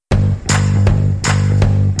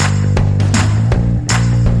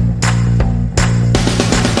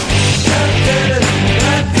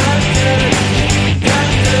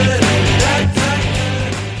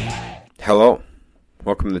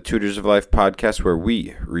from the Tutors of Life podcast, where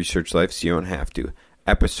we research life so you don't have to.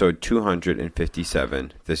 Episode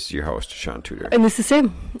 257. This is your host, Shaun Tutor. And this is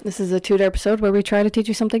Sam. This is a Tutor episode where we try to teach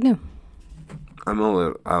you something new. I'm a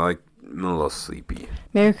little sleepy.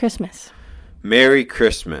 Merry Christmas. Merry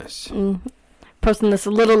Christmas. Posting this a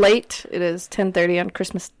little late. It is 10:30 on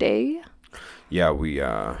Christmas Day. Yeah, we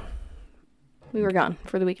were gone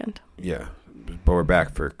for the weekend. Yeah, but we're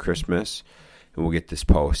back for Christmas, and we'll get this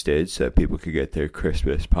posted so that people can get their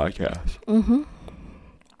Christmas podcast. Mm-hmm.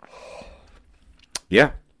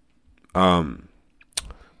 Yeah. I'm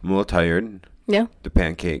a little tired. Yeah. The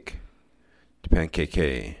pancakes made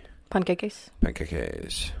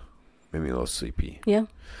me a little sleepy. Yeah.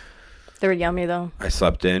 They were yummy, though. I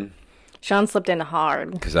slept in. Shaun slept in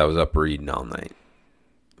hard. Because I was up reading all night.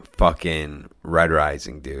 Fucking Red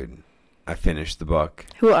Rising, dude. I finished the book.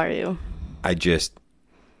 Who are you?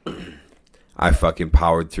 I fucking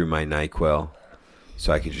powered through my NyQuil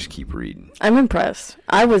so I could just keep reading. I'm impressed.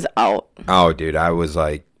 I was out. Oh, dude, I was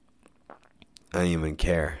like, I didn't even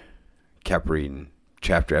care. Kept reading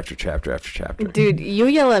chapter after chapter after chapter. Dude, you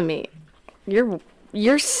yell at me.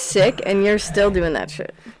 You're sick and you're still doing that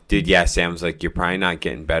shit. Dude, yeah, Sam's like, you're probably not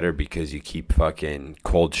getting better because you keep fucking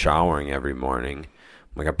cold showering every morning.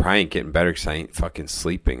 I'm like, I probably ain't getting better because I ain't fucking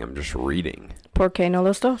sleeping. I'm just reading. ¿Por qué no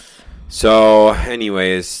los dos? So,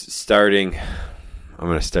 anyways, I'm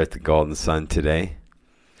going to start the Golden Sun today.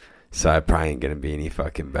 So I probably ain't going to be any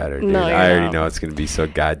fucking better, dude. No, I already not. know it's going to be so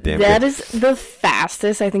goddamn That good. is the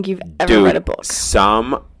fastest I think you've ever Dude, read a book.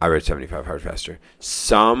 I read 75 hard faster.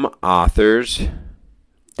 Some authors...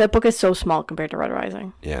 That book is so small compared to Red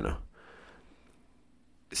Rising. Yeah, no.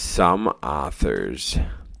 Some authors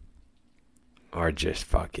are just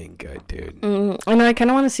fucking good, dude. And I kind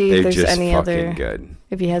of want to see if there's any other... good.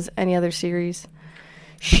 If he has any other series.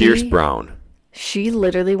 Pierce Brown. She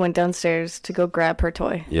literally went downstairs to go grab her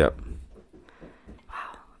toy. Yep.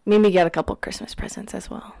 Wow. Made me get a couple Christmas presents as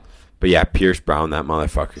well. But yeah, Pierce Brown, that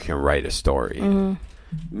motherfucker can write a story.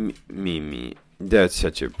 Mm-hmm. Mimi, that's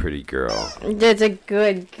such a pretty girl. That's a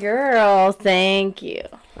good girl. Thank you.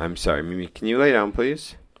 I'm sorry, Mimi. Can you lay down,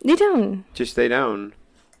 please? Lay down. Just lay down.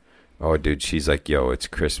 Oh, dude, she's like, yo, it's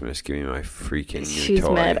Christmas. Give me my freaking new She's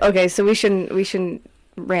toy. mad. Okay, so we shouldn't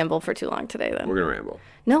ramble for too long today then. We're going to ramble.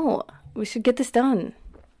 No, we should get this done.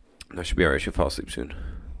 No, she'll be all right. She'll fall asleep soon.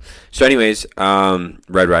 So anyways,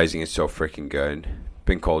 Red Rising is so freaking good.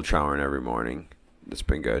 Been cold showering every morning. It's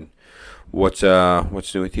been good. What's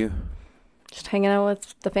new with you? Just hanging out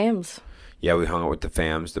with the fams. Yeah, we hung out with the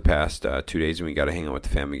fams the past 2 days, and we got to hang out with the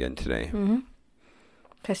fam again today. Mm-hmm.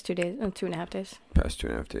 Past 2 days, 2.5 days. Past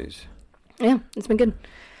 2.5 days. Yeah, it's been good.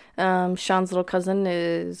 Sean's little cousin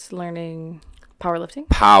is learning powerlifting.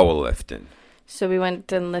 Powerlifting. So we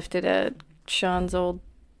went and lifted at Sean's old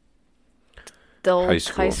high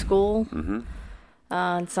school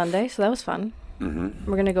on Sunday. So that was fun. Mm-hmm.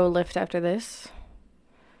 We're going to go lift after this.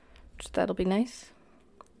 So that'll be nice.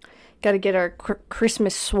 Got to get our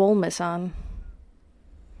Christmas swollness on.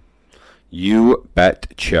 You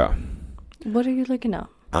betcha. What are you looking up?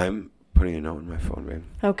 I'm putting a note on my phone, babe.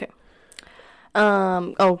 Okay.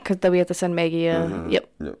 Because then we have to send Maggie Yep.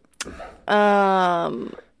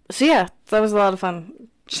 So yeah, that was a lot of fun.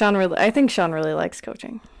 I think Shaun really likes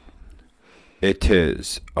coaching. It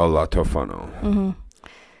is a lot of fun.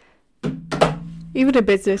 Mm-hmm. Even in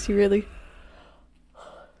business, you really...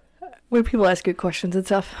 When people ask you questions and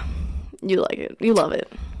stuff, you like it. You love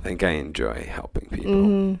it. I think I enjoy helping people.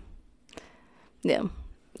 Mm-hmm. Yeah.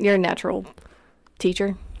 You're a natural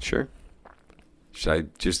teacher. Sure. Should I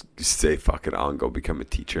just say fuck it all and go become a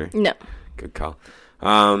teacher? No. Good call.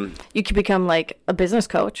 You could become like a business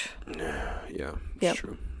coach. Yeah, it's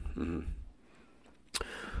true. Mm-hmm.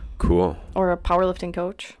 Cool. Or a powerlifting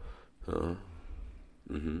coach.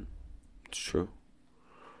 Mm-hmm. It's true.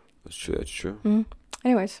 That's true. Mm-hmm.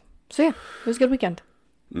 Anyways, so yeah, it was a good weekend.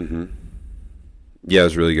 Mm-hmm. Yeah, it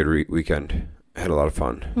was a really good weekend. I had a lot of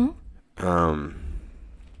fun. Mm-hmm.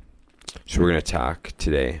 So we're going to talk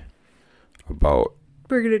today about...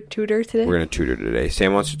 We're going to tutor today? We're going to tutor today.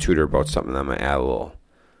 Sam wants to tutor about something that I'm going to add a little...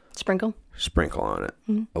 Sprinkle on it.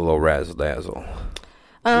 Mm-hmm. A little razzle-dazzle.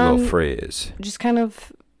 A little phrase. Just kind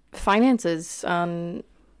of finances on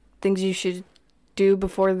things you should do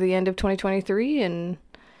before the end of 2023 and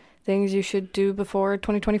things you should do before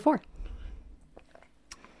 2024.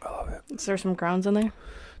 I love it. Is there some grounds in there?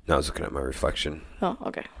 No, I was looking at my reflection. Oh,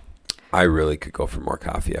 okay. I really could go for more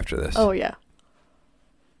coffee after this. Oh, yeah.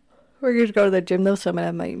 We're going to go to the gym, though, so I'm going to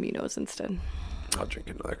have my aminos instead. I'll drink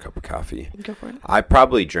another cup of coffee. Go for it. I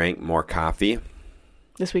probably drank more coffee.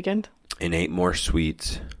 This weekend? And ate more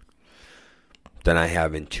sweets than I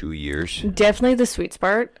have in 2 years. Definitely the sweets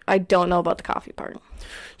part. I don't know about the coffee part.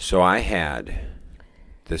 So I had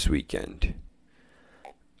this weekend,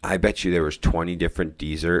 I bet you there was 20 different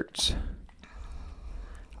desserts.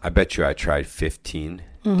 I bet you I tried 15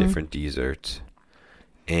 different desserts.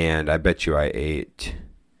 And I bet you I ate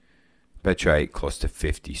close to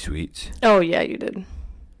 50 sweets. Oh, yeah, you did.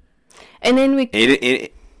 And then we...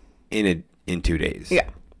 In 2 days. Yeah.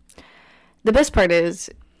 The best part is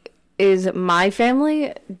my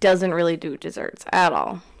family doesn't really do desserts at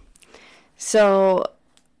all. So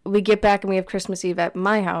we get back and we have Christmas Eve at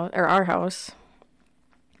my house, or our house.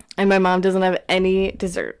 And my mom doesn't have any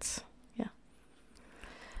desserts. Yeah.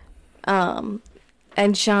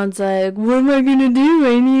 And Sean's like, what am I going to do?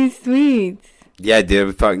 I need sweets. Yeah, dude,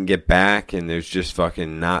 we fucking get back and there's just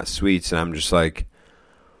fucking not sweets. And I'm just like,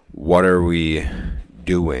 what are we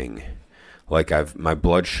doing? Like, my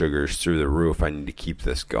blood sugar's through the roof. I need to keep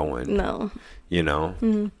this going. No. You know?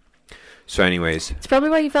 Mm-hmm. So anyways. It's probably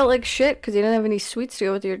why you felt like shit, because you didn't have any sweets to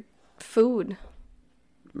go with your food.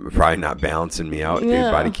 Probably not balancing me out. Yeah.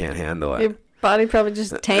 Your body can't handle it. Your body probably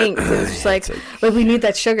just tanked. It's just like, we need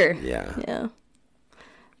that sugar. Yeah. Yeah.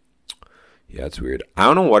 Yeah, it's weird. I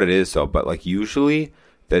don't know what it is, though, but, like, usually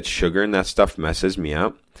that sugar and that stuff messes me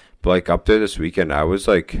up. But, like, up there this weekend, I was,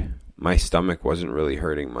 like, my stomach wasn't really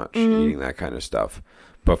hurting much eating that kind of stuff.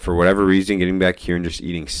 But for whatever reason, getting back here and just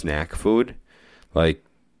eating snack food, like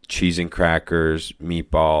cheese and crackers,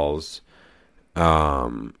 meatballs,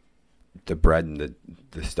 the bread and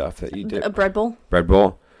the stuff that you did. A bread bowl? Bread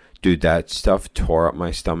bowl. Dude, that stuff tore up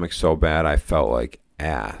my stomach so bad, I felt like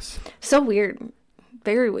ass. So weird.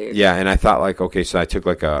 Very weird. Yeah, and I thought, like, okay, so I took,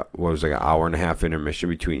 like, an hour and a half intermission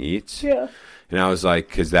between eats. Yeah. And I was like,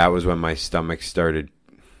 because that was when my stomach started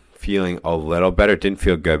feeling a little better. It didn't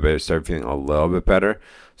feel good, but it started feeling a little bit better.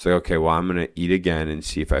 So, okay, well, I'm going to eat again and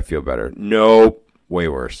see if I feel better. Nope. Way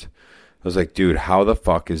worse. I was like, dude, how the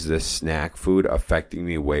fuck is this snack food affecting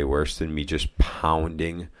me way worse than me just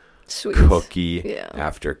pounding Sweets. Cookie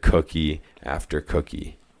after cookie after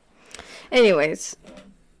cookie? Anyways,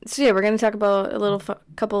 so yeah, we're going to talk about a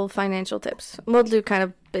couple financial tips. We'll do kind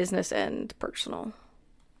of business and personal.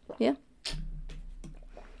 Yeah?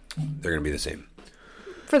 They're going to be the same.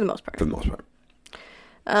 For the most part. For the most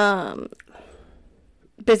part.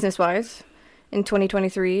 Business-wise, in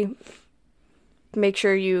 2023, make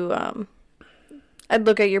sure you... I'd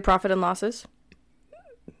look at your profit and losses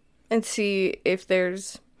and see if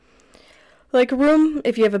there's, like, room,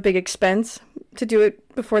 if you have a big expense, to do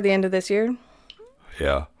it before the end of this year.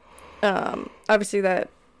 Yeah. Obviously, that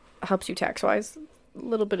helps you tax-wise. A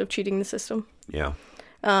little bit of cheating the system. Yeah.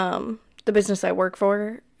 The business I work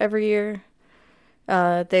for every year,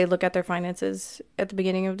 they look at their finances at the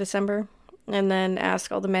beginning of December and then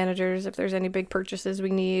ask all the managers if there's any big purchases we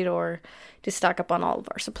need or to stock up on all of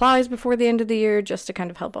our supplies before the end of the year, just to kind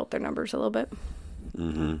of help out their numbers a little bit.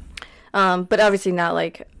 Mm-hmm. But obviously not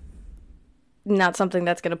something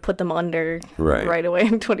that's going to put them under right away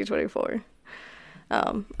in 2024.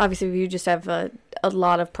 Obviously, if you just have a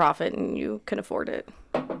lot of profit and you can afford it,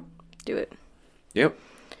 do it. Yep.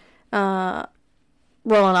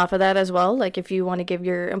 Rolling off of that as well, like if you want to give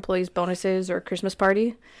your employees bonuses or a Christmas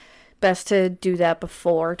party, best to do that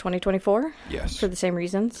before 2024. Yes. For the same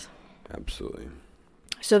reasons. Absolutely.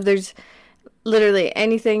 So if there's literally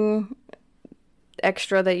anything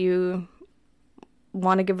extra that you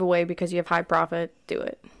want to give away because you have high profit, do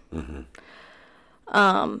it. Mm-hmm.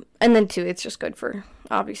 And then too, it's just good for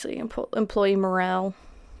obviously employee morale.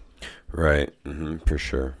 Right. Mm-hmm. For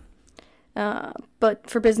sure. But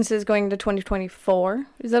for businesses going into 2024,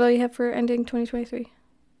 is that all you have for ending 2023?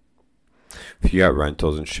 If you got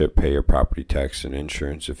rentals and shit, pay your property tax and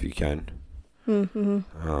insurance if you can. Mm-hmm.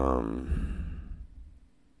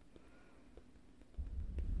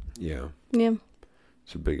 Yeah. Yeah.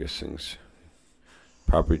 It's the biggest things.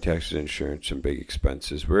 Property taxes, insurance, and big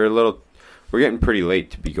expenses. We're getting pretty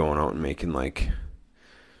late to be going out and making, like,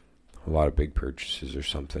 a lot of big purchases or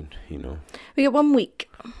something, you know. We got 1 week.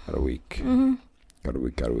 Got a week. Mm-hmm. Got a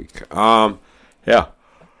week. Yeah.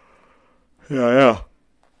 Yeah.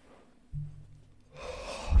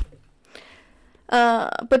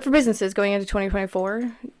 But for businesses going into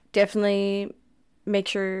 2024, definitely make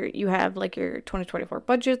sure you have, like, your 2024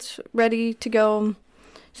 budgets ready to go.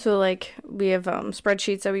 So, like, we have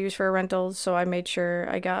spreadsheets that we use for our rentals, so I made sure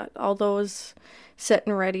I got all those set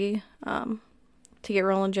and ready to get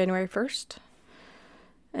rolling January 1st.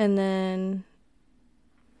 And then,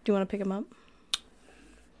 do you want to pick them up?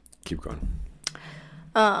 Keep going.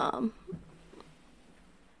 But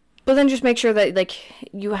then just make sure that, like,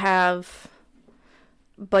 you have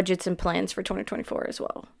budgets and plans for 2024 as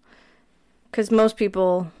well. Because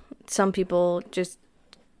some people just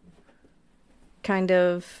kind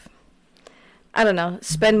of, I don't know,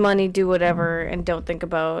 spend money, do whatever, and don't think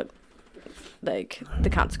about, like, the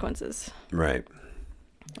consequences. Right.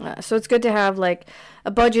 So it's good to have, like,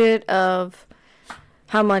 a budget of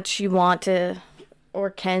how much you want to or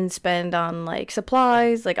can spend on, like,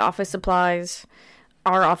 supplies, like office supplies.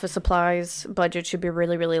 Our office supplies budget should be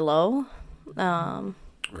really, really low.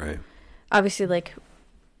 Right. Obviously, like,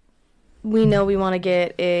 we know we want to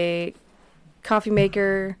get a coffee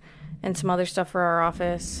maker and some other stuff for our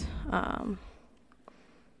office.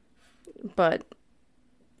 But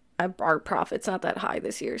our profit's not that high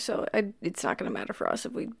this year, so it's not going to matter for us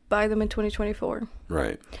if we buy them in 2024.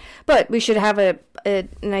 Right. But we should have an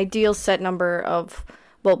ideal set number of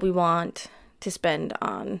what we want to spend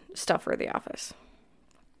on stuff for the office.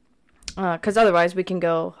 Because otherwise we can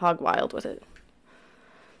go hog wild with it.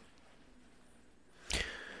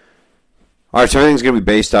 All right, so everything's going to be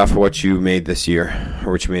based off of what you made this year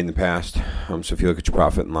or what you made in the past. So if you look at your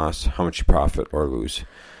profit and loss, how much you profit or lose.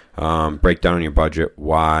 Break down your budget,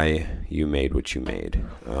 why you made what you made.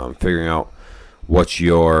 Figuring out what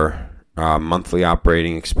your monthly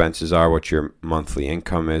operating expenses are, what your monthly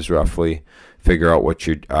income is roughly. Figure out what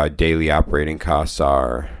your daily operating costs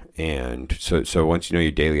are. And so once you know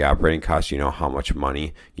your daily operating costs, you know how much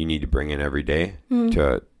money you need to bring in every day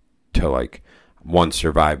to like, 1,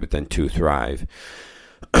 survive, but then 2, thrive.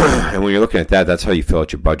 And when you're looking at that, that's how you fill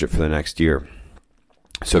out your budget for the next year.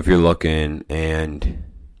 So if you're looking and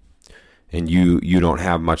you don't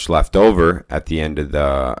have much left over at the end of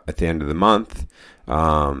the month,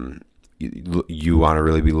 you want to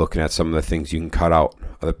really be looking at some of the things you can cut out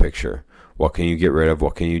of the picture. What can you get rid of?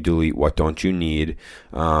 What can you delete? What don't you need?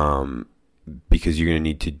 Because you're going to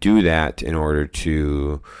need to do that in order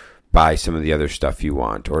to buy some of the other stuff you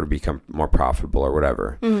want or to become more profitable or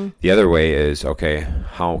whatever. The other way is, okay,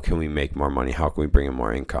 how can we make more money? How can we bring in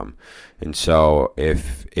more income? And so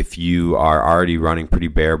if you are already running pretty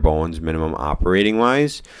bare bones minimum operating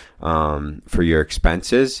wise for your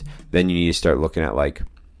expenses, then you need to start looking at, like,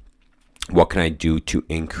 what can I do to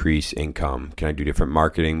increase income? Can I do different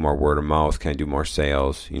marketing, more word of mouth? Can I do more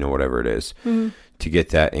sales? Whatever it is to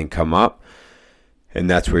get that income up. And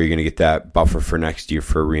that's where you're going to get that buffer for next year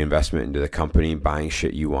for reinvestment into the company, buying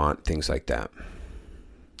shit you want, things like that.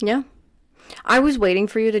 Yeah. I was waiting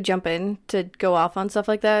for you to jump in to go off on stuff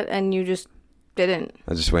like that, and you just didn't.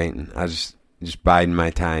 I was just waiting. I was just biding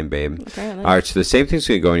my time, babe. Apparently. All right, so the same thing's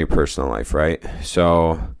going to go in your personal life, right?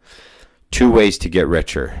 So 2 ways to get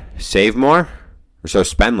richer. Save more, or so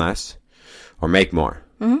spend less, or make more,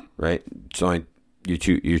 right? It's only your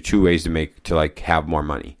two ways to like have more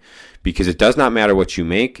money. Because it does not matter what you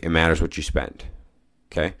make, it matters what you spend.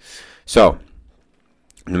 Okay? So,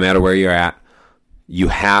 no matter where you're at, you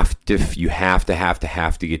have to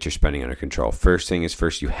get your spending under control. First thing is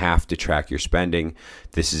first, you have to track your spending.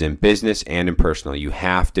 This is in business and in personal. You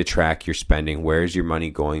have to track your spending. Where is your money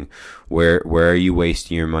going? Where are you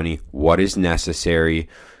wasting your money? What is necessary?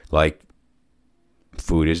 Like,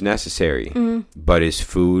 food is necessary. But is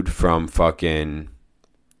food from fucking...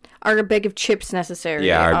 Are a bag of chips necessary?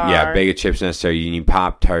 Yeah, a bag of chips necessary. You need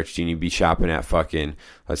Pop-Tarts. You need to be shopping at fucking...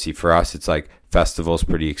 Let's see, for us, it's like Festival's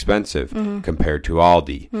pretty expensive compared to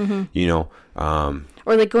Aldi.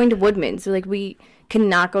 Or like going to Woodman's. Like, we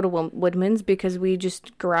cannot go to Woodman's because we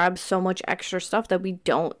just grab so much extra stuff that we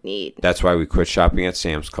don't need. That's why we quit shopping at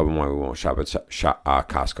Sam's Club and why we won't shop at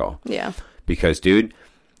Costco. Yeah. Because, dude,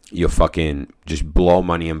 you'll fucking just blow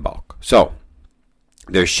money in bulk. So,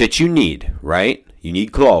 there's shit you need, right? You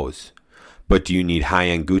need clothes. But do you need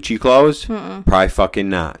high-end Gucci clothes? Probably fucking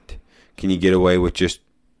not. Can you get away with just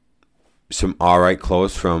some alright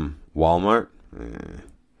clothes from Walmart?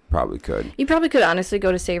 Probably could. You probably could honestly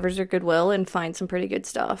go to Savers or Goodwill and find some pretty good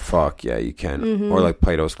stuff. Fuck, yeah, you can. Or like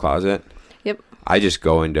Plato's Closet. Yep. I just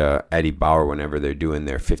go into Eddie Bauer whenever they're doing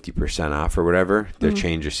their 50% off or whatever, their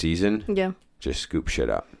change of season. Yeah. Just scoop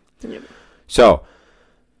shit up. Yep. So...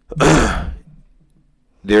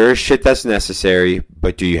 there is shit that's necessary,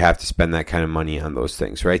 but do you have to spend that kind of money on those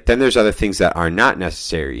things, right? Then there's other things that are not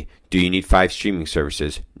necessary. Do you need 5 streaming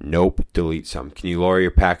services? Nope. Delete some. Can you lower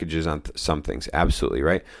your packages on some things? Absolutely,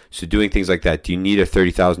 right? So doing things like that. Do you need a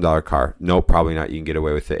 $30,000 car? Nope, probably not. You can get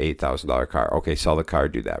away with the $8,000 car. Okay, sell the car,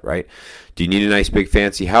 do that, right? Do you need a nice big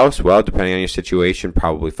fancy house? Well, depending on your situation,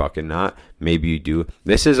 probably fucking not. Maybe you do.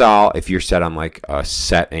 This is all if you're set on like a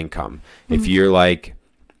set income. If you're like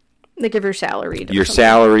if you're salaried. You're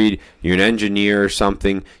salaried. You're an engineer or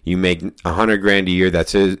something. You make $100,000 a year.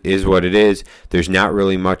 That is what it is. There's not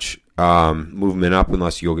really much movement up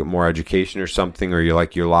unless you'll get more education or something, or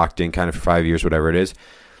you're locked in kind of for 5 years, whatever it is.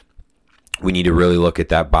 we need to really look at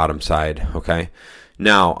that bottom side, okay?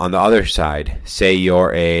 Now, on the other side, say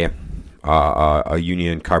you're a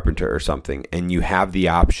union carpenter or something, and you have the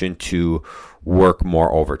option to work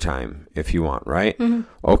more overtime if you want, right? Mm-hmm.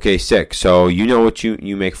 Okay, sick. So you know what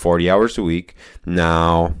you make 40 hours a week.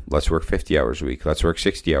 Now, let's work 50 hours a week. Let's work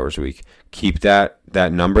 60 hours a week. Keep that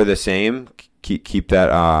number the same. Keep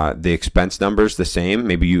that the expense numbers the same.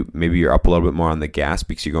 Maybe you're up a little bit more on the gas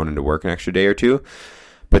because you're going into work an extra day or two.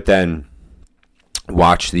 But then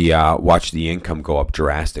watch the income go up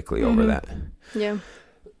drastically over that. Yeah.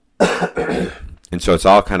 And so it's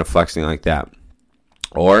all kind of flexing like that.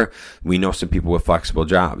 Or we know some people with flexible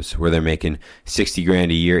jobs where they're making 60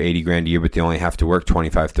 grand a year, 80 grand a year, but they only have to work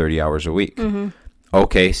 25, 30 hours a week. Mm-hmm.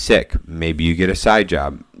 Okay, sick. Maybe you get a side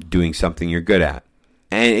job doing something you're good at.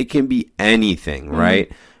 And it can be anything,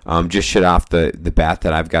 right? Just shit off the bat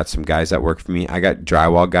that I've got some guys that work for me. I got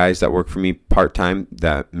drywall guys that work for me part-time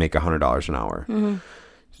that make $100 an hour. Mm-hmm.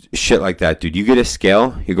 Shit like that, dude. You get a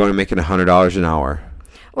scale, you're going to make $100 an hour.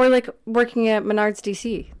 Or like working at Menards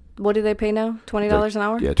DC. What do they pay now? $20 an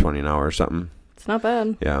hour? Yeah, $20 an hour or something. It's not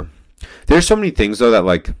bad. Yeah. There's so many things, though, that,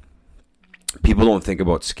 like, people don't think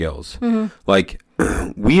about skills. Mm-hmm. Like,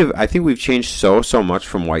 I think we've changed so much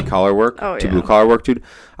from white-collar work to blue-collar work, dude.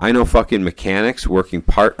 I know fucking mechanics working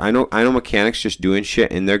I know mechanics just doing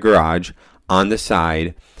shit in their garage on the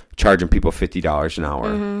side, charging people $50 an hour.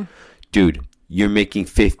 Mm-hmm. Dude, you're making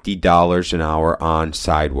 $50 an hour on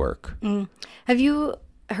side work. Mm. Have you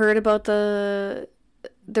heard about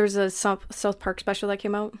there's a South Park special that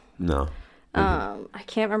came out? No. I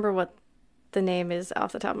can't remember what the name is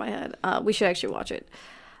off the top of my head. We should actually watch it.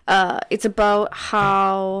 It's about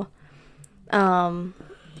how,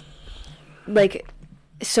 like,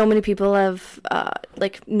 so many people have,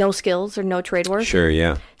 like, no skills or no trade work. Sure,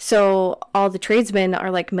 yeah. So all the tradesmen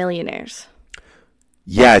are, like, millionaires.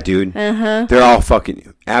 Yeah, dude. Uh-huh. They're all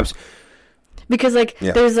fucking abs. Because, like,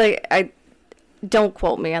 there's, like, don't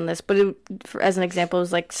quote me on this, but as an example, it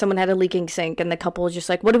was like someone had a leaking sink and the couple was just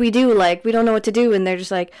like, what do we do? Like, we don't know what to do. And they're just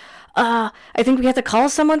like, I think we have to call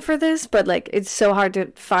someone for this. But, like, it's so hard to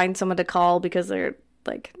find someone to call because they're,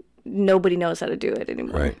 like, nobody knows how to do it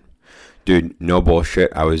anymore. Right. Dude, no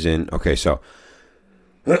bullshit. I was in, okay, so.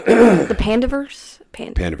 The Pandaverse?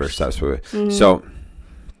 Pandaverse, that's what it was. So,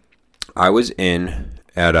 I was in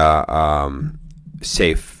at a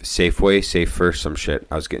Safeway, Safe First, some shit.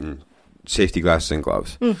 I was getting safety glasses and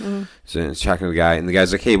gloves. Mm-hmm. So it's talking to the guy, and the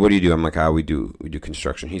guy's like, hey, what do you do? I'm like, we do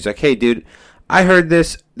construction. He's like, hey, dude, I heard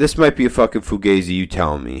this might be a fucking fugazi, you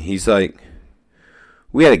telling me. He's like,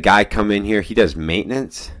 we had a guy come in here, he does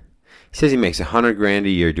maintenance. He says he makes $100 grand a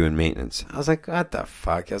year doing maintenance. I was like, what the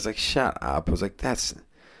fuck? I was like, shut up. I was like, that's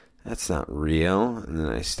not real. And then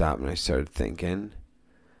I stopped and I started thinking,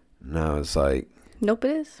 and I was like, nope,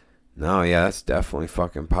 it is. No, yeah, that's definitely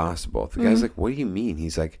fucking possible. The guy's like, what do you mean?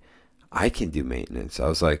 He's like, I can do maintenance. I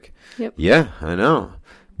was like, yep. Yeah, I know.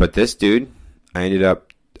 But this dude, I ended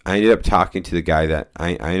up talking to the guy that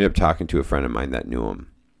I ended up talking to a friend of mine that knew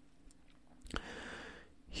him.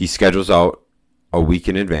 He schedules out a week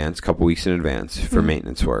in advance, a couple weeks in advance for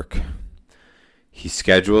maintenance work. He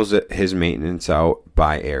schedules his maintenance out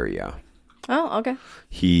by area. Oh, okay.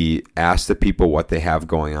 He asks the people what they have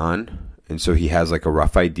going on. And so he has like a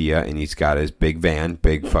rough idea, and he's got his big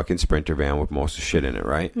fucking Sprinter van with most of the shit in it,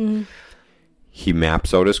 right? Mm-hmm. He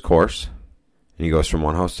maps out his course, and he goes from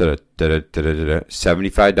one house to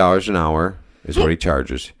 $75 an hour is what he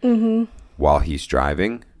charges. Mm-hmm. While he's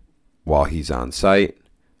driving, while he's on site,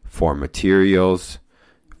 for materials,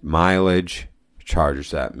 mileage,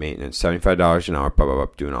 charges that, maintenance, $75 an hour, blah, blah, blah,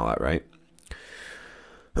 doing all that, right?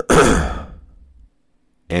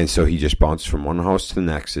 And so he just bounces from one house to the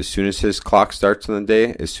next. As soon as his clock starts on the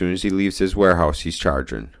day, as soon as he leaves his warehouse, he's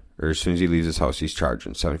charging. Or as soon as he leaves his house, he's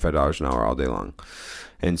charging $75 an hour all day long.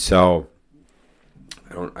 And so,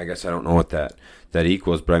 I guess I don't know what that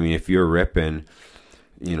equals. But, I mean, if you're ripping,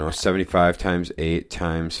 75 times 8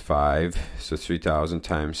 times 5, so 3,000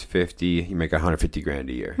 times 50, you make $150 grand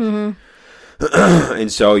a year. Mm-hmm. And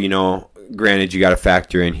so, granted, you got to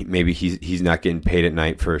factor in maybe he's not getting paid at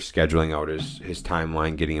night for scheduling out his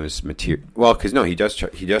timeline, getting him his material. Well, because no, he does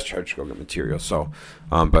charge to go get material. So,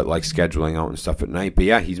 but like scheduling out and stuff at night. But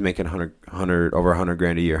yeah, he's making over $100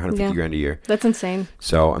 grand a year, $150 grand a year. That's insane.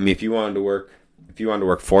 So I mean, if you wanted to work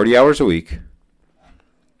 40 hours a week,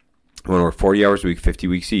 50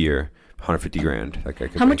 weeks a year, $150 grand. That guy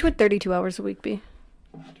could How much would 32 hours a week be?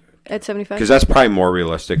 At 75? Because that's probably more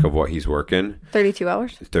realistic of what he's working. 32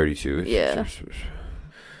 hours? 32. Yeah.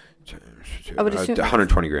 I would assume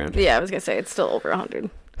 120 grand. Yeah, I was going to say it's still over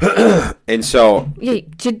 100. And so... Yeah,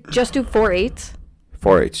 to just do 4 8s?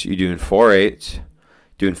 4/8. You're doing 4/8.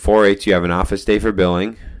 Doing 4/8. You have an office day for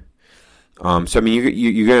billing. So I mean,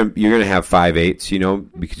 you're gonna have 5/8, you know,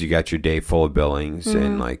 because you got your day full of billings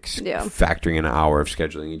and like factoring in an hour of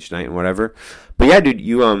scheduling each night and whatever. But yeah, dude,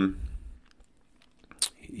 you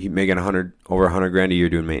making over $100,000 a year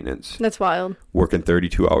doing maintenance. That's wild. Working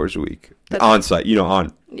 32 hours a week on site, you know,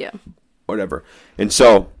 whatever. And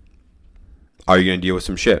so, are you gonna deal with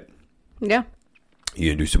some shit? Yeah. You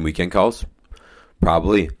gonna do some weekend calls?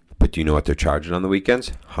 Probably. But do you know what they're charging on the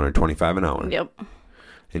weekends? $125 an hour. Yep.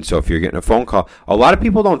 And so if you're getting a phone call, a lot of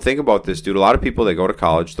people don't think about this, dude. A lot of people, they go to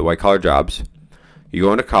college, the white-collar jobs. You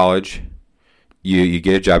go into college, you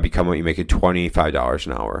get a job, you come out, you make it $25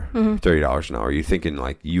 an hour, $30 an hour. You're thinking,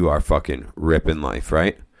 like, you are fucking ripping life,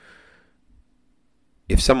 right?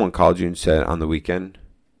 If someone called you and said on the weekend,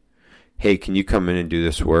 hey, can you come in and do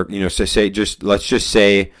this work? You know, so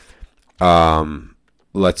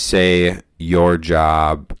let's say your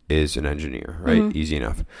job is an engineer, right? Easy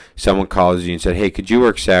enough. Someone calls you and said, hey, could you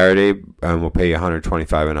work Saturday and we'll pay you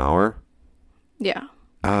 $125 an hour? Yeah.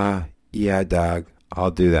 Yeah, dog,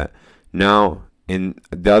 I'll do that. Now, in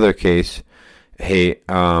the other case, hey,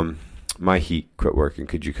 my heat quit working.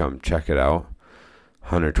 Could you come check it out?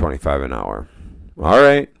 $125 an hour. All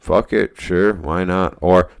right, fuck it. Sure, why not?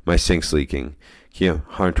 Or my sink's leaking.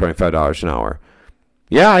 $125 an hour.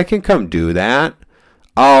 Yeah, I can come do that.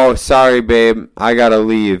 Oh, sorry, babe. I got to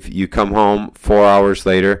leave. You come home 4 hours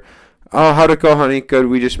later. Oh, how'd it go, honey? Good.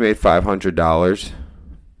 We just made $500.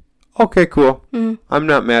 Okay, cool. I'm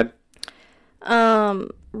not mad.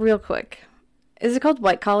 Real quick. Is it called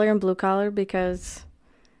white collar and blue collar? Because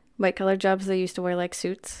white collar jobs, they used to wear like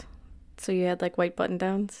suits. So you had like white button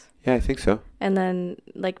downs. Yeah, I think so. And then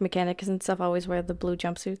like mechanics and stuff always wear the blue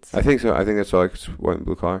jumpsuits. I think so. I think that's all, like white and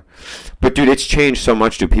blue collar. But dude, it's changed so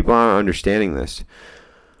much, dude. People aren't understanding this.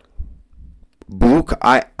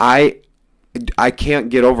 I can't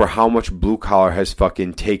get over how much blue collar has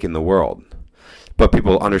fucking taken the world. But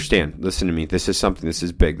people understand. Listen to me. This is something. This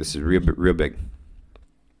is big. This is real big.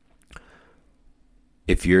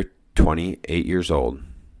 If you're 28 years old,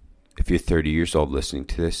 if you're 30 years old listening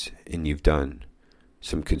to this, and you've done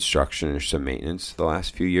some construction or some maintenance the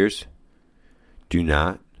last few years, do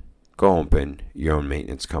not go open your own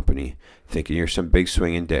maintenance company thinking you're some big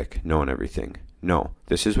swinging dick knowing everything. No,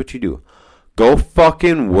 this is what you do. Go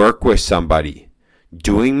fucking work with somebody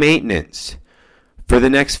doing maintenance for the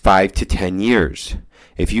next 5 to 10 years.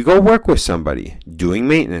 If you go work with somebody doing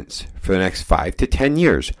maintenance for the next 5 to 10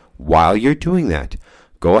 years, while you're doing that,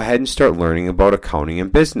 go ahead and start learning about accounting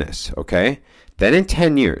and business, okay? Then in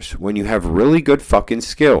 10 years, when you have really good fucking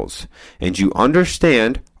skills and you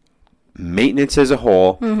understand maintenance as a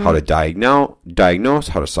whole, how to diagnose,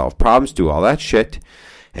 how to solve problems, do all that shit,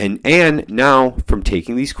 and now from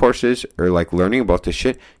taking these courses or like learning about this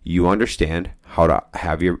shit, you understand how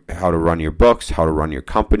to run your books, how to run your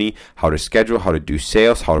company, how to schedule, how to do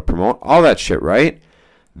sales, how to promote, all that shit, right?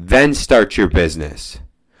 Then start your business.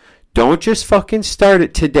 Don't just fucking start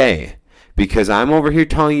it today because I'm over here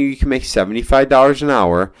telling you can make $75 an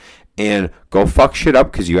hour and go fuck shit up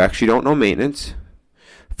because you actually don't know maintenance.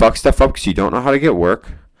 Fuck stuff up because you don't know how to get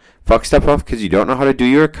work. Fuck stuff up because you don't know how to do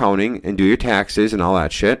your accounting and do your taxes and all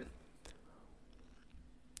that shit.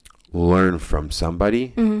 Learn from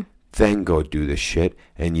somebody, then go do the shit,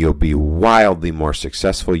 and you'll be wildly more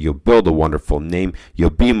successful. You'll build a wonderful name.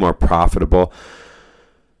 You'll be more profitable,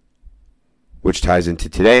 which ties into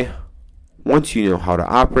today. Once you know how to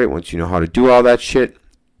operate, once you know how to do all that shit,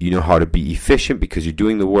 you know how to be efficient because you're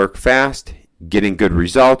doing the work fast, getting good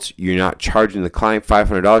results. You're not charging the client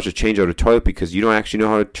 $500 to change out a toilet because you don't actually know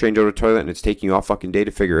how to change out a toilet and it's taking you all fucking day to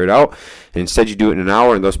figure it out. And instead you do it in an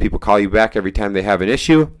hour and those people call you back every time they have an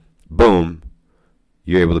issue. Boom.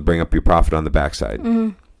 You're able to bring up your profit on the backside.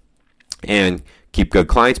 And keep good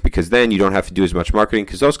clients because then you don't have to do as much marketing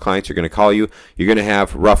because those clients are going to call you. You're going to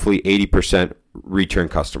have roughly 80% return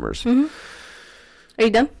customers. Are you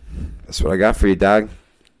done? That's what I got for you, dog.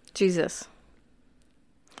 Jesus.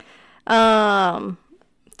 So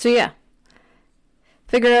yeah,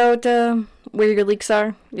 figure out where your leaks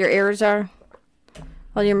are, your errors are,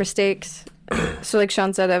 all your mistakes. So like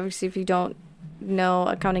Shaun said, obviously if you don't know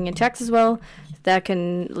accounting and tax as well, that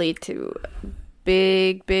can lead to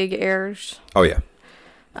big errors. Oh yeah.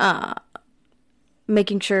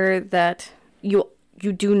 Making sure that you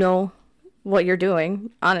do know what you're doing,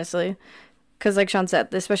 honestly. Because like Shaun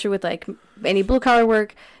said, especially with like any blue collar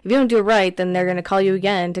work, if you don't do it right, then they're going to call you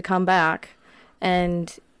again to come back.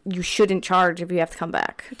 And you shouldn't charge if you have to come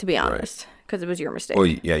back, to be honest. Because it was your mistake. Well,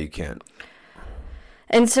 yeah, you can't.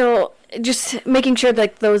 And so just making sure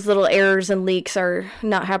like those little errors and leaks are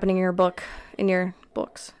not happening in your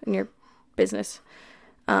books in your business.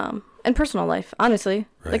 And personal life, honestly.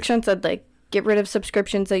 Right. Like Shaun said, like, get rid of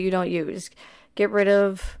subscriptions that you don't use. Get rid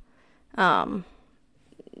of,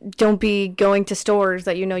 don't be going to stores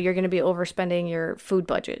that you know you're going to be overspending your food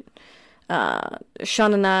budget.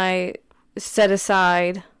 Shaun and I set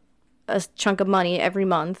aside a chunk of money every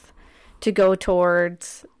month to go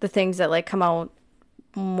towards the things that, like, come out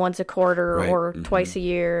once a quarter right. or twice a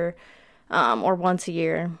year, or once a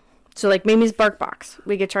year. So, like, Mimi's Bark Box,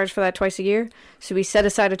 we get charged for that twice a year. So we set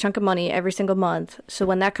aside a chunk of money every single month. So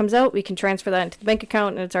when that comes out, we can transfer that into the bank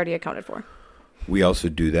account, and it's already accounted for. We also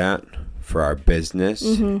do that for our business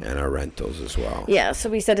and our rentals as well. Yeah, so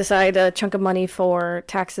we set aside a chunk of money for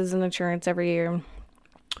taxes and insurance every year.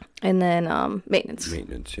 And then maintenance.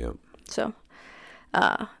 Maintenance, yeah. So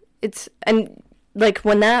it's, and, like,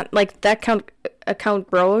 when that account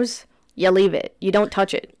grows, you leave it. You don't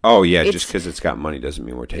touch it. Oh, yeah, just because it's got money doesn't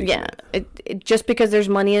mean we're taking it. Yeah, it just because there's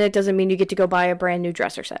money in it doesn't mean you get to go buy a brand new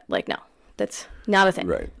dresser set. Like, no, that's not a thing.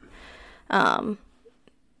 Right.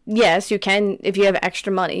 Yes, you can, if you have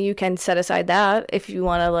extra money, you can set aside that if you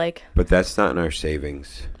want to, like... But that's not in our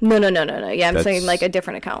savings. No. Yeah, I'm saying, like, a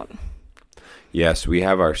different account. Yes, we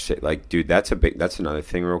have our... Like, dude, that's another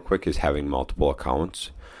thing real quick, is having multiple accounts.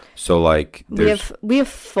 So, like, we have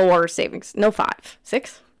 4 savings. No, 5.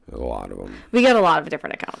 6? A lot of them. We got a lot of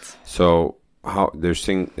different accounts. So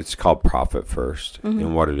it's called Profit First,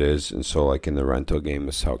 and what it is, and so, like, in the rental game,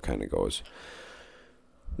 this is how it kind of goes.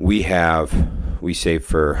 We save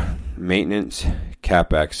for maintenance,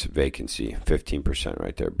 CapEx, vacancy, 15%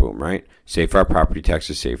 right there, boom, right? Save for our property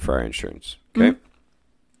taxes, save for our insurance, okay?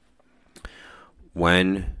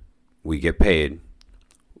 When we get paid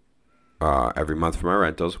every month from our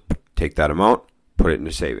rentals, take that amount, put it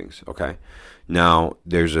into savings, okay? Now,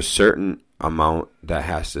 there's a certain amount that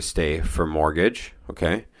has to stay for mortgage,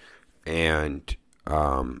 okay, and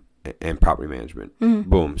property management.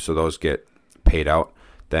 Boom. So those get paid out.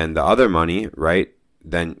 Then the other money, right,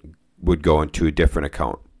 then would go into a different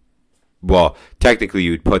account. Well, technically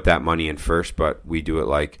you would put that money in first, but we do it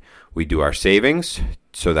like we do our savings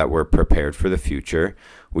so that we're prepared for the future.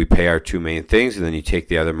 We pay our 2 main things, and then you take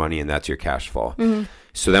the other money, and that's your cash flow.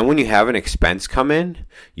 So then when you have an expense come in,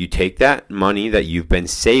 you take that money that you've been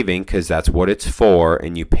saving, because that's what it's for,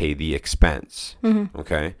 and you pay the expense.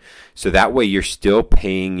 Okay? So that way you're still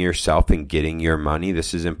paying yourself and getting your money.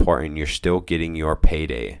 This is important. You're still getting your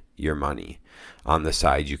payday, your money. On the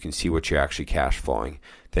side, you can see what you're actually cash flowing.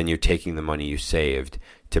 Then you're taking the money you saved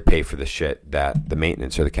to pay for the shit that the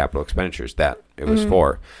maintenance or the capital expenditures that it was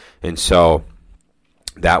for. And so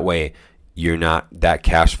that way, you're not, that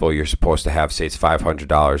cash flow you're supposed to have, say it's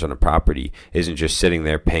 $500 on a property, isn't just sitting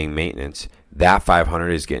there paying maintenance. That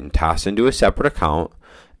 $500 is getting tossed into a separate account,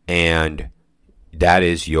 and that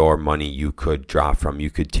is your money you could draw from. You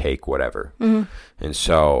could take whatever. And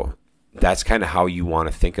so that's kind of how you want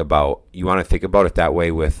to think about, it that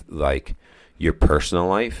way with, like, your personal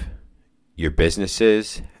life, your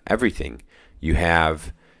businesses, everything.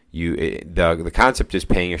 The concept is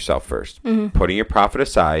paying yourself first, putting your profit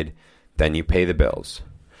aside, then you pay the bills.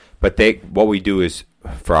 But what we do is,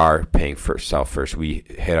 for our paying for self first, we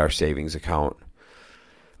hit our savings account,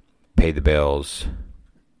 pay the bills,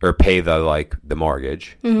 or pay the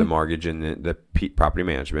mortgage, the mortgage and the property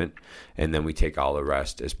management, and then we take all the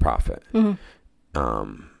rest as profit.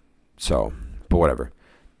 So, but whatever.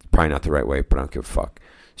 Probably not the right way, but I don't give a fuck.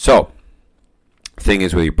 So, thing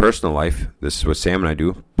is with your personal life, this is what Sam and I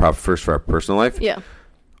do. Profit first for our personal life. Yeah.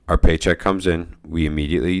 Our paycheck comes in, we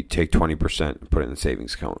immediately take 20% and put it in the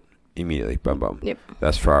savings account. Immediately, bum bum. Yep.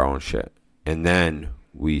 That's for our own shit. And then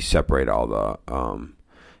we separate all the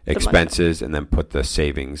expenses and then put the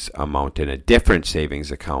savings amount in a different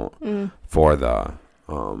savings account for the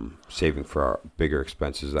saving for our bigger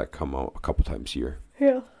expenses that come out a couple times a year.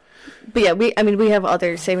 Yeah. But yeah, we have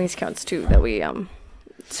other savings accounts too that we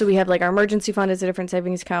so we have, like, our emergency fund is a different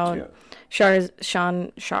savings account. Yeah.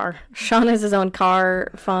 Shaun has his own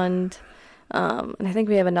car fund. And I think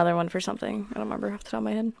we have another one for something. I don't remember off the top of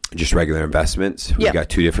my head. Just regular investments. We've got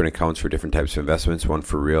 2 different accounts for different types of investments. One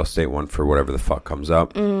for real estate, one for whatever the fuck comes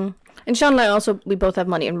up. And Shaun and I we both have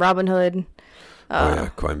money in Robinhood.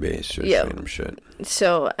 Coinbase, random shit.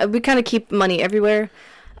 So we kind of keep money everywhere.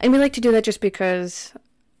 And we like to do that just because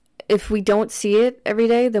if we don't see it every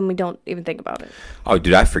day, then we don't even think about it. Oh,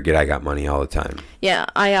 dude, I forget I got money all the time. Yeah,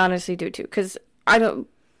 I honestly do too. Because I don't,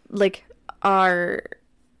 like, 3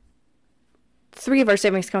 of our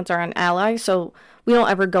savings accounts are on Ally, so we don't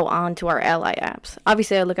ever go on to our Ally apps.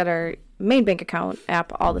 Obviously, I look at our main bank account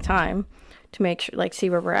app all the time to make sure, like, see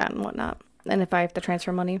where we're at and whatnot, and if I have to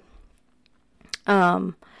transfer money.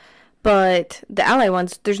 But the Ally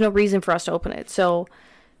ones, there's no reason for us to open it. So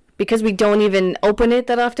because we don't even open it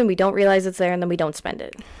that often, we don't realize it's there, and then we don't spend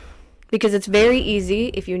it. Because it's very easy,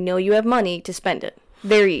 if you know you have money, to spend it.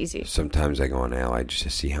 Very easy. Sometimes I go on Ally just to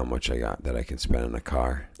see how much I got that I can spend on a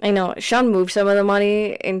car. I know. Shaun moved some of the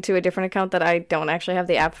money into a different account that I don't actually have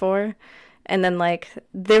the app for. And then, like,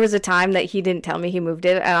 there was a time that he didn't tell me he moved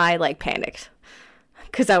it, and I, like, panicked.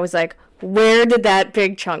 Because I was like, where did that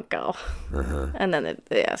big chunk go? And then,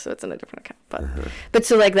 so it's in a different account. But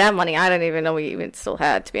so, like, that money, I didn't even know we even still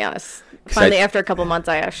had, to be honest. Finally, after a couple months,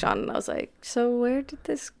 I asked Shaun, and I was like, so where did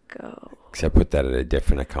this go? Because I put that at a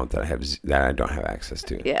different account that I don't have access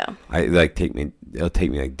to. Yeah. It'll take me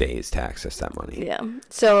like days to access that money. Yeah.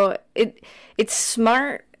 So it's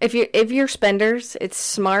smart if you're spenders. It's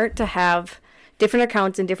smart to have different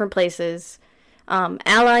accounts in different places.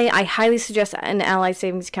 Ally, I highly suggest an Ally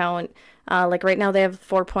savings account. Like right now, they have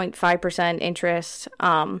 4.5% interest.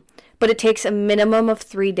 But it takes a minimum of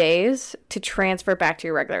 3 days to transfer back to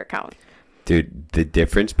your regular account. Dude, the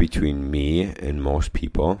difference between me and most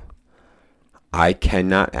people, I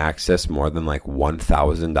cannot access more than like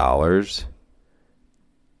 $1,000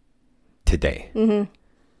 today. Mm-hmm.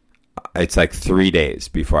 It's like 3 days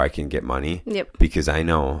before I can get money. Yep. Because I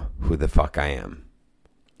know who the fuck I am.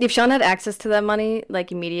 If Shaun had access to that money,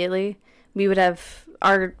 like immediately, we would have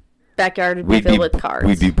our backyard would be filled with cars.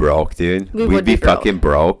 We'd be broke, dude. We'd be fucking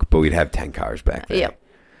broke, but we'd have 10 cars back there. Yep.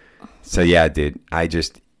 So yeah, dude, I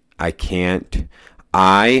can't.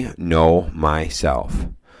 I know myself.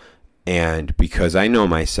 And because I know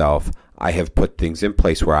myself, I have put things in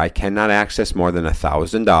place where I cannot access more than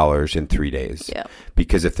 $1,000 in 3 days. Yeah.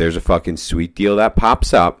 Because if there's a fucking sweet deal that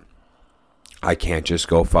pops up, I can't just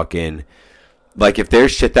go fucking... Like, if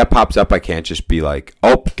there's shit that pops up, I can't just be like,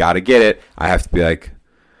 oh, gotta get it. I have to be like,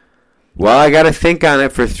 well, I gotta think on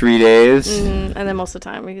it for 3 days. And then most of the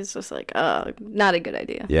time, it's just like, not a good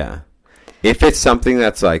idea. Yeah. If it's something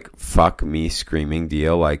that's like, fuck me screaming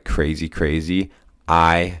deal, like crazy,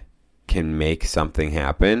 I can make something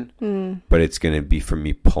happen, but it's going to be from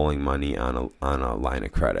me pulling money on a line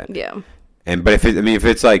of credit. Yeah. But if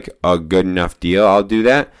it's like a good enough deal, I'll do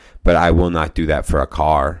that, but I will not do that for a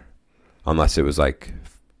car unless it was like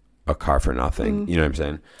a car for nothing. You know what I'm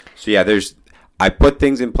saying? So yeah, I put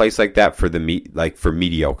things in place like that for for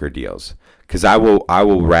mediocre deals. Because I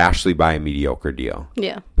will rashly buy a mediocre deal.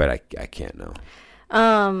 Yeah. But I can't know.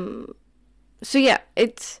 So yeah,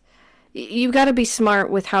 you got to be smart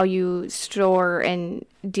with how you store and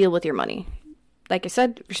deal with your money. Like I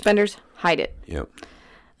said, your spenders, hide it. Yep.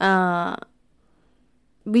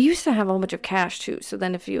 We used to have a whole bunch of cash too. So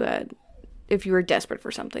then if you were desperate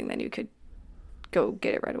for something, then you could go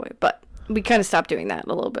get it right away. But we kind of stopped doing that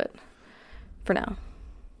a little bit for now.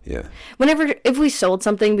 Yeah. If we sold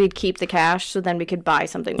something, we'd keep the cash, so then we could buy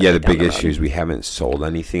something. Yeah, the big issue is we haven't sold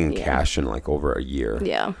anything in cash in like over a year.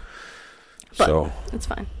 Yeah. But so it's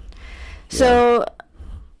fine. Yeah. So,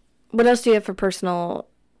 what else do you have for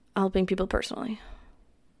helping people personally?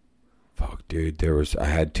 Fuck, dude. I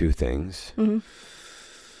had 2 things. Mm-hmm.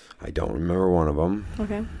 I don't remember one of them.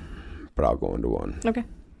 Okay. But I'll go into one. Okay.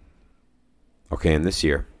 Okay, and this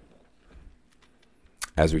year,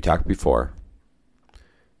 as we talked before,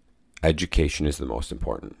 education is the most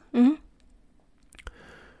important. Mm-hmm.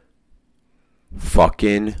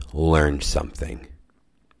 Fucking learn something.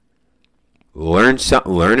 Learn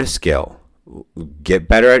a skill. Get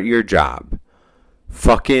better at your job.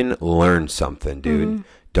 Fucking learn something, dude. Mm-hmm.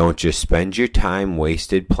 Don't just spend your time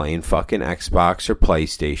wasted playing fucking Xbox or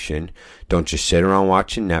PlayStation. Don't just sit around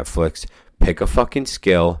watching Netflix. Pick a fucking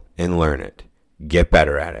skill and learn it. Get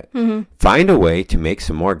better at it. Mm-hmm. Find a way to make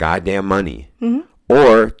some more goddamn money. Mm-hmm.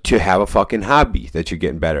 Or to have a fucking hobby that you're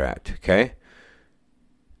getting better at, okay?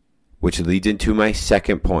 Which leads into my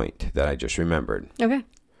second point that I just remembered. Okay.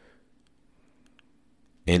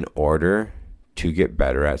 In order to get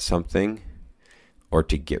better at something, or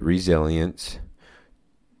to get resilience,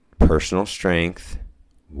 personal strength,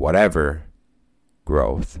 whatever,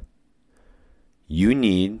 growth, you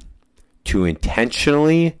need to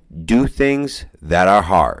intentionally do things that are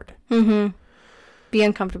hard. Mm-hmm. Be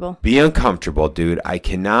uncomfortable. Be uncomfortable, dude. I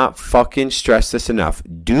cannot fucking stress this enough.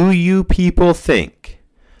 Do you people think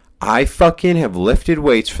I fucking have lifted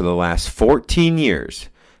weights for the last 14 years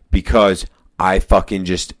because I fucking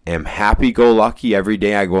just am happy-go-lucky every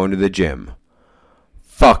day I go into the gym?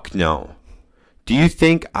 Fuck no. Do you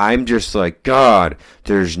think I'm just like, God,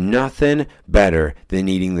 there's nothing better than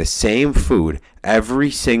eating the same food every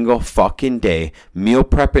single fucking day, meal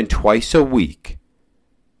prepping twice a week?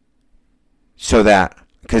 So that,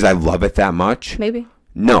 because I love it that much? Maybe.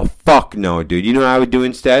 No, fuck no, dude. You know what I would do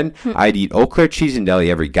instead? I'd eat Eau Claire cheese and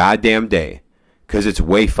deli every goddamn day. Because it's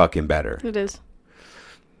way fucking better. It is.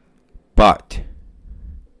 But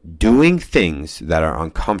doing things that are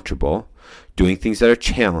uncomfortable, doing things that are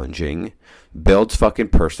challenging, builds fucking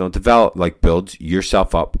personal develop, like builds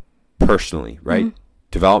yourself up personally, right? Mm-hmm.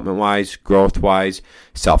 Development-wise, growth-wise,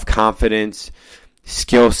 self-confidence,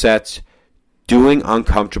 skill sets. Doing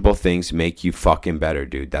uncomfortable things make you fucking better,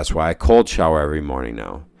 dude. That's why I cold shower every morning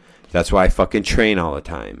now. That's why I fucking train all the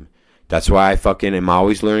time. That's why I fucking am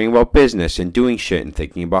always learning about business and doing shit and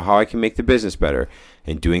thinking about how I can make the business better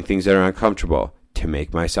and doing things that are uncomfortable to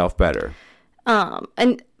make myself better.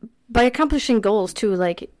 And by accomplishing goals too,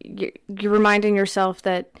 like you're reminding yourself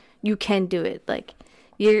that you can do it. Like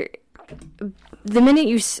the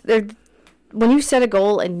minute when you set a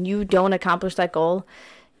goal and you don't accomplish that goal,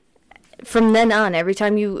 from then on, every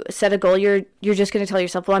time you set a goal, you're just going to tell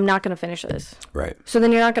yourself, well, I'm not going to finish this. Right. So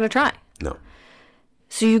then you're not going to try. No.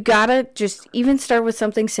 So you got to just even start with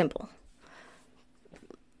something simple.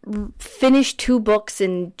 Finish 2 books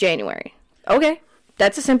in January. Okay.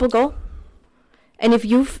 That's a simple goal. And if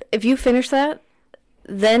you finish that,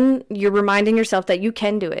 then you're reminding yourself that you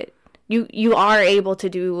can do it. You are able to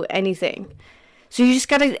do anything. So you just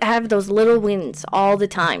got to have those little wins all the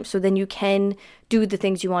time. So then you can do the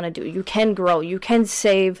things you want to do. You can grow. You can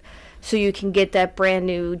save so you can get that brand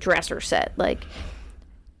new dresser set. Like,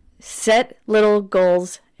 set little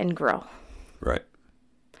goals and grow. Right.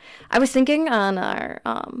 I was thinking on our,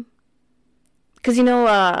 because, in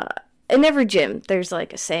every gym, there's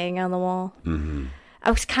like a saying on the wall. Mm-hmm.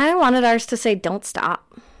 I was kind of wanted ours to say, don't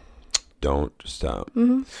stop. Don't stop.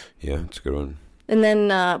 Mm-hmm. Yeah, it's a good one. And then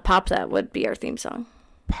Pop That would be our theme song.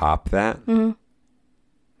 Pop That? Mm-hmm.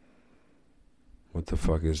 What the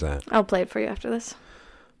fuck is that? I'll play it for you after this.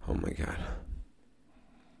 Oh my god.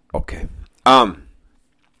 Okay.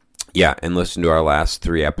 Yeah, and listen to our last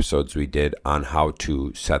 3 episodes we did on how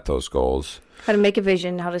to set those goals. How to make a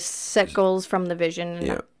vision, how to set goals from the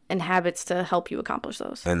vision, and habits to help you accomplish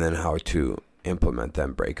those. And then how to implement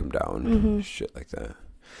them, break them down, shit like that.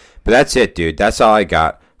 But that's it, dude. That's all I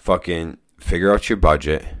got. Fucking figure out your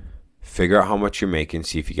budget. Figure out how much you're making.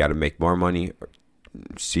 See if you got to make more money.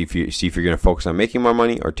 See if you're going to focus on making more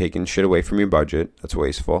money or taking shit away from your budget. That's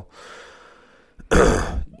wasteful.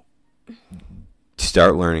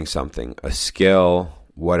 Start learning something. A skill,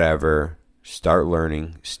 whatever. Start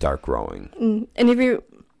learning. Start growing. And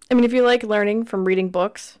if you like learning from reading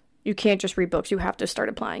books, you can't just read books. You have to start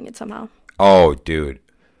applying it somehow. Oh, dude.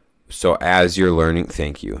 So as you're learning,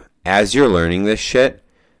 thank you. As you're learning this shit,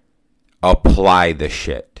 apply the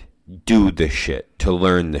shit. Do the shit to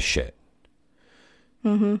learn the shit.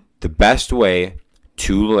 Mm-hmm. The best way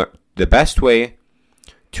to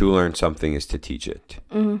learn something is to teach it.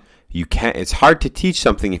 Mm-hmm. It's hard to teach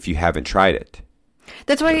something if you haven't tried it.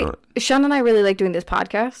 That's why Shaun and I really like doing this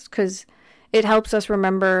podcast, because it helps us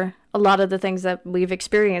remember a lot of the things that we've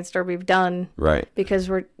experienced or we've done. Right. Because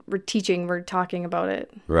we're teaching, we're talking about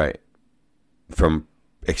it. Right. From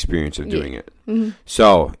experience of doing it. Mm-hmm.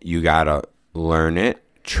 So you gotta learn it,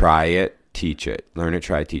 try it, teach it. Learn it,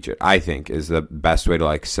 try it, teach it. I think is the best way to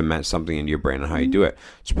like cement something into your brain and how you do it.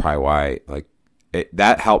 It's probably why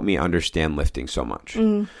that helped me understand lifting so much.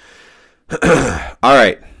 All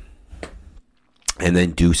right. And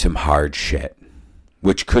then do some hard shit,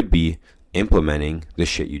 which could be implementing the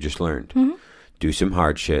shit you just learned. Mm-hmm. Do some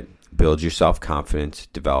hard shit, build your self-confidence,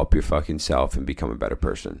 develop your fucking self, and become a better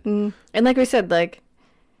person. Mm-hmm. And like we said, like,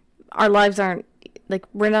 our lives aren't, like,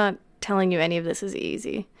 we're not telling you any of this is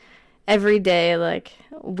easy. Every day, like,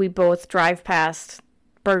 we both drive past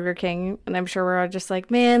Burger King, and I'm sure we're all just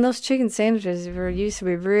like, man, those chicken sandwiches used to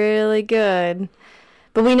be really good.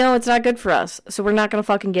 But we know it's not good for us, so we're not going to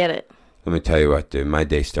fucking get it. Let me tell you what, dude. My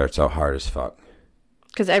day starts out hard as fuck.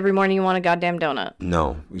 Because every morning you want a goddamn donut.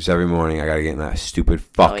 No, because every morning I got to get in that stupid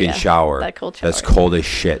fucking shower. That cold shower. That's cold as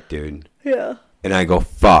shit, dude. Yeah. And I go,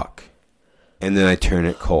 fuck. And then I turn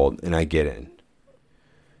it cold, and I get in.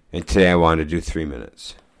 And today I wanted to do 3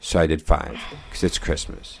 minutes. So I did 5, because it's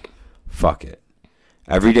Christmas. Fuck it.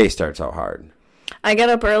 Every day starts out hard. I got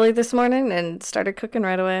up early this morning and started cooking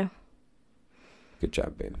right away. Good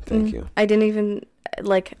job, babe. Thank you. I didn't even,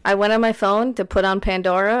 I went on my phone to put on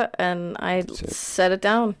Pandora, and I set it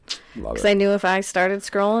down. Love it. Because I knew if I started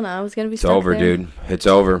scrolling, I was going to be stuck It's over, there. dude. It's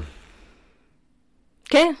over.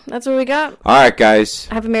 Okay, that's what we got. All right, guys.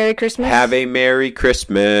 Have a Merry Christmas. Have a Merry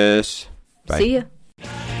Christmas. Bye. See ya.